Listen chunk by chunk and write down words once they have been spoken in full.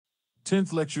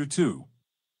10th Lecture 2.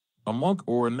 A monk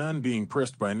or a nun being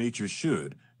pressed by nature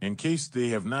should, in case they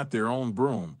have not their own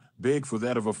broom, beg for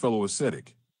that of a fellow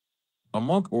ascetic. A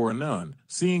monk or a nun,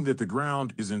 seeing that the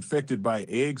ground is infected by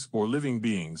eggs or living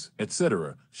beings,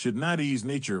 etc., should not ease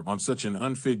nature on such an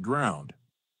unfit ground.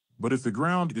 But if the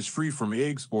ground is free from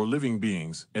eggs or living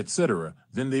beings, etc.,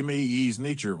 then they may ease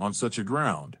nature on such a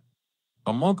ground.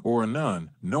 A monk or a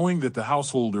nun, knowing that the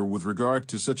householder with regard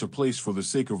to such a place for the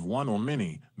sake of one or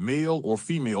many, male or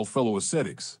female fellow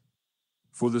ascetics,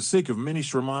 for the sake of many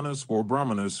Shramanas or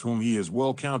Brahmanas whom he has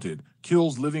well counted,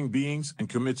 kills living beings and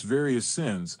commits various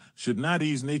sins, should not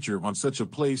ease nature on such a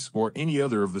place or any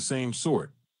other of the same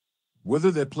sort,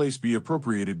 whether that place be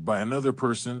appropriated by another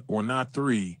person or not.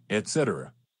 3,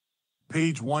 etc.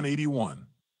 Page 181.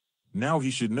 Now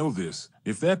he should know this: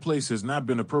 if that place has not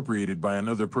been appropriated by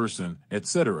another person,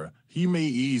 etc., he may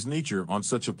ease nature on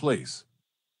such a place.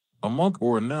 A monk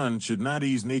or a nun should not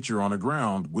ease nature on a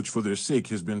ground which for their sake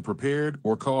has been prepared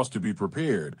or caused to be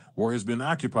prepared, or has been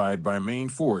occupied by main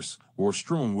force, or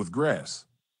strewn with grass,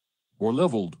 or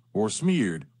leveled, or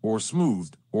smeared, or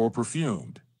smoothed, or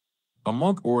perfumed. A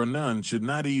monk or a nun should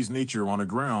not ease nature on a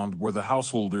ground where the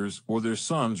householders or their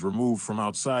sons remove from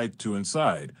outside to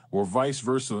inside, or vice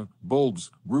versa,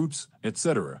 bulbs, roots,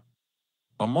 etc.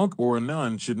 A monk or a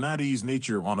nun should not ease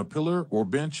nature on a pillar or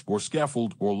bench or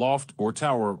scaffold or loft or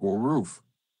tower or roof.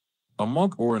 A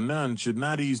monk or a nun should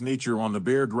not ease nature on the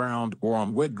bare ground or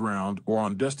on wet ground or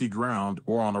on dusty ground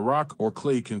or on a rock or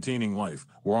clay containing life,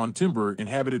 or on timber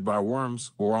inhabited by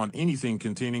worms or on anything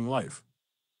containing life,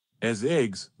 as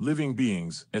eggs, living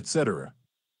beings, etc.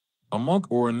 A monk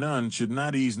or a nun should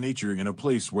not ease nature in a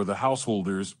place where the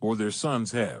householders or their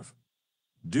sons have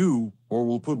do, or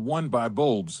will put one by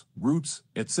bulbs, roots,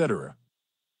 etc.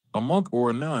 A monk or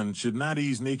a nun should not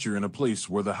ease nature in a place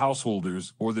where the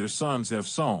householders or their sons have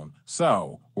sown,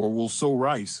 sow, or will sow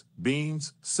rice,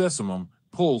 beans, sesamum,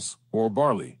 pulse, or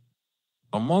barley.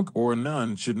 A monk or a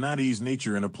nun should not ease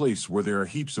nature in a place where there are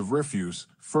heaps of refuse,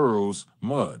 furrows,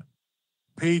 mud.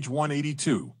 Page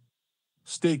 182.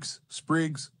 Stakes,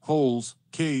 sprigs, holes,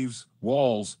 caves,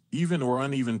 walls, even or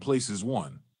uneven places.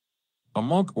 1. A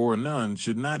monk or a nun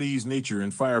should not ease nature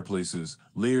in fireplaces,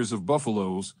 layers of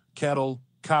buffaloes, cattle,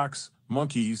 cocks,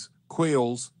 monkeys,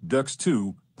 quails, ducks.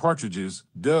 2. Partridges,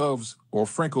 doves, or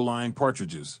Francoline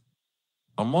partridges.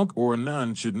 A monk or a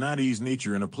nun should not ease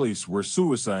nature in a place where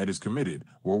suicide is committed,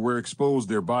 or where expose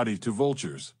their body to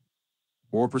vultures,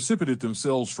 or precipitate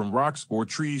themselves from rocks or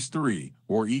trees. 3.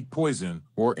 Or eat poison,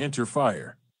 or enter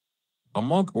fire. A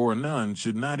monk or a nun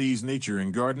should not ease nature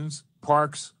in gardens,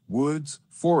 parks, woods,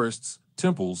 forests,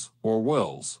 temples, or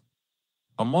wells.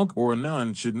 A monk or a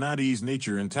nun should not ease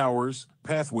nature in towers,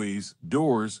 pathways,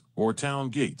 doors, or town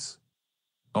gates.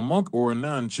 A monk or a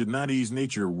nun should not ease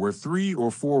nature where 3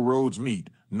 or 4 roads meet,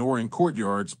 nor in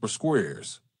courtyards or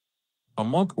squares. A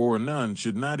monk or a nun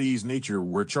should not ease nature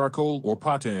where charcoal or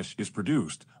potash is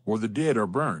produced, or the dead are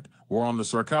burnt, or on the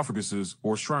sarcophaguses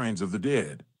or shrines of the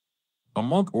dead. A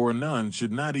monk or a nun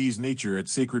should not ease nature at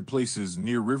sacred places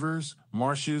near rivers,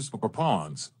 marshes, or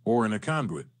ponds, or in a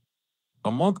conduit.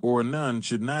 A monk or a nun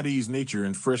should not ease nature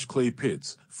in fresh clay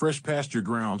pits, fresh pasture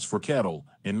grounds for cattle,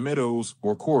 in meadows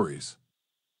or quarries.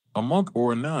 A monk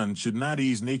or a nun should not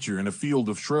ease nature in a field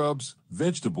of shrubs,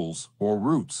 vegetables, or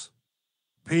roots.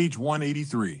 Page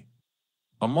 183.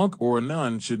 A monk or a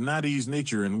nun should not ease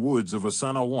nature in woods of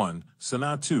Asana 1,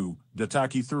 Sana 2,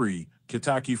 Dataki 3,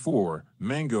 Kitaki 4,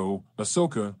 Mango,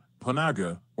 Asoka,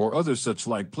 Panaga, or other such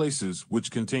like places which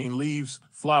contain leaves,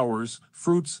 flowers,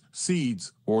 fruits,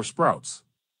 seeds, or sprouts.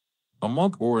 A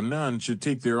monk or a nun should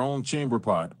take their own chamber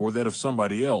pot or that of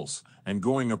somebody else, and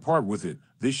going apart with it,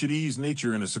 they should ease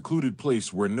nature in a secluded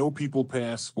place where no people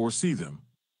pass or see them,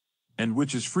 and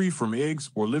which is free from eggs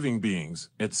or living beings,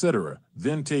 etc.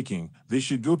 Then taking, they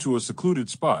should go to a secluded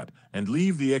spot, and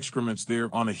leave the excrements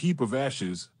there on a heap of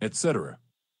ashes, etc.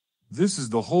 This is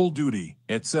the whole duty,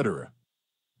 etc.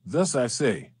 Thus I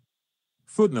say.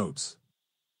 Footnotes.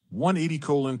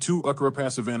 180:2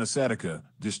 Ukarapasavana Satika,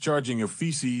 discharging of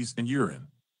feces and urine.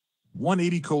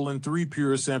 180:3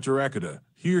 Pura Santarakata,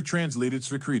 here translated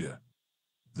Svikrita.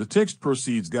 The text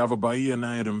proceeds Gavabaya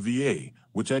Nayadam Va,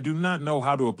 which I do not know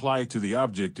how to apply to the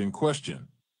object in question.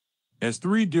 As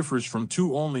 3 differs from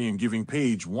 2 only in giving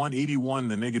page 181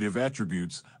 the negative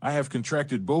attributes, I have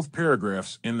contracted both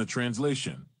paragraphs in the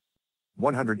translation.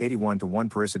 181:1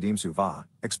 Parisadim Suva,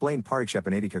 explained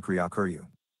Parikshepanadika Kriya Kuryu.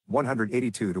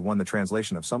 182:1 The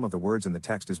translation of some of the words in the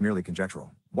text is merely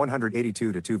conjectural.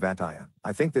 182:2 Vataya.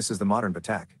 I think this is the modern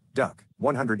Batak, Duck.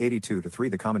 182 to 3.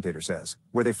 The commentator says,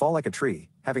 where they fall like a tree,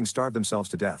 having starved themselves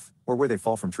to death, or where they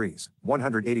fall from trees.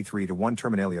 183 to 1.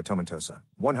 Terminalia tomentosa.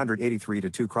 183 to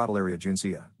 2. Crotalaria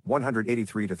juncea.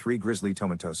 183 to 3. Grizzly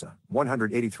tomentosa.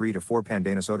 183 to 4.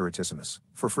 Pandanus odoratissimus,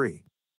 for free.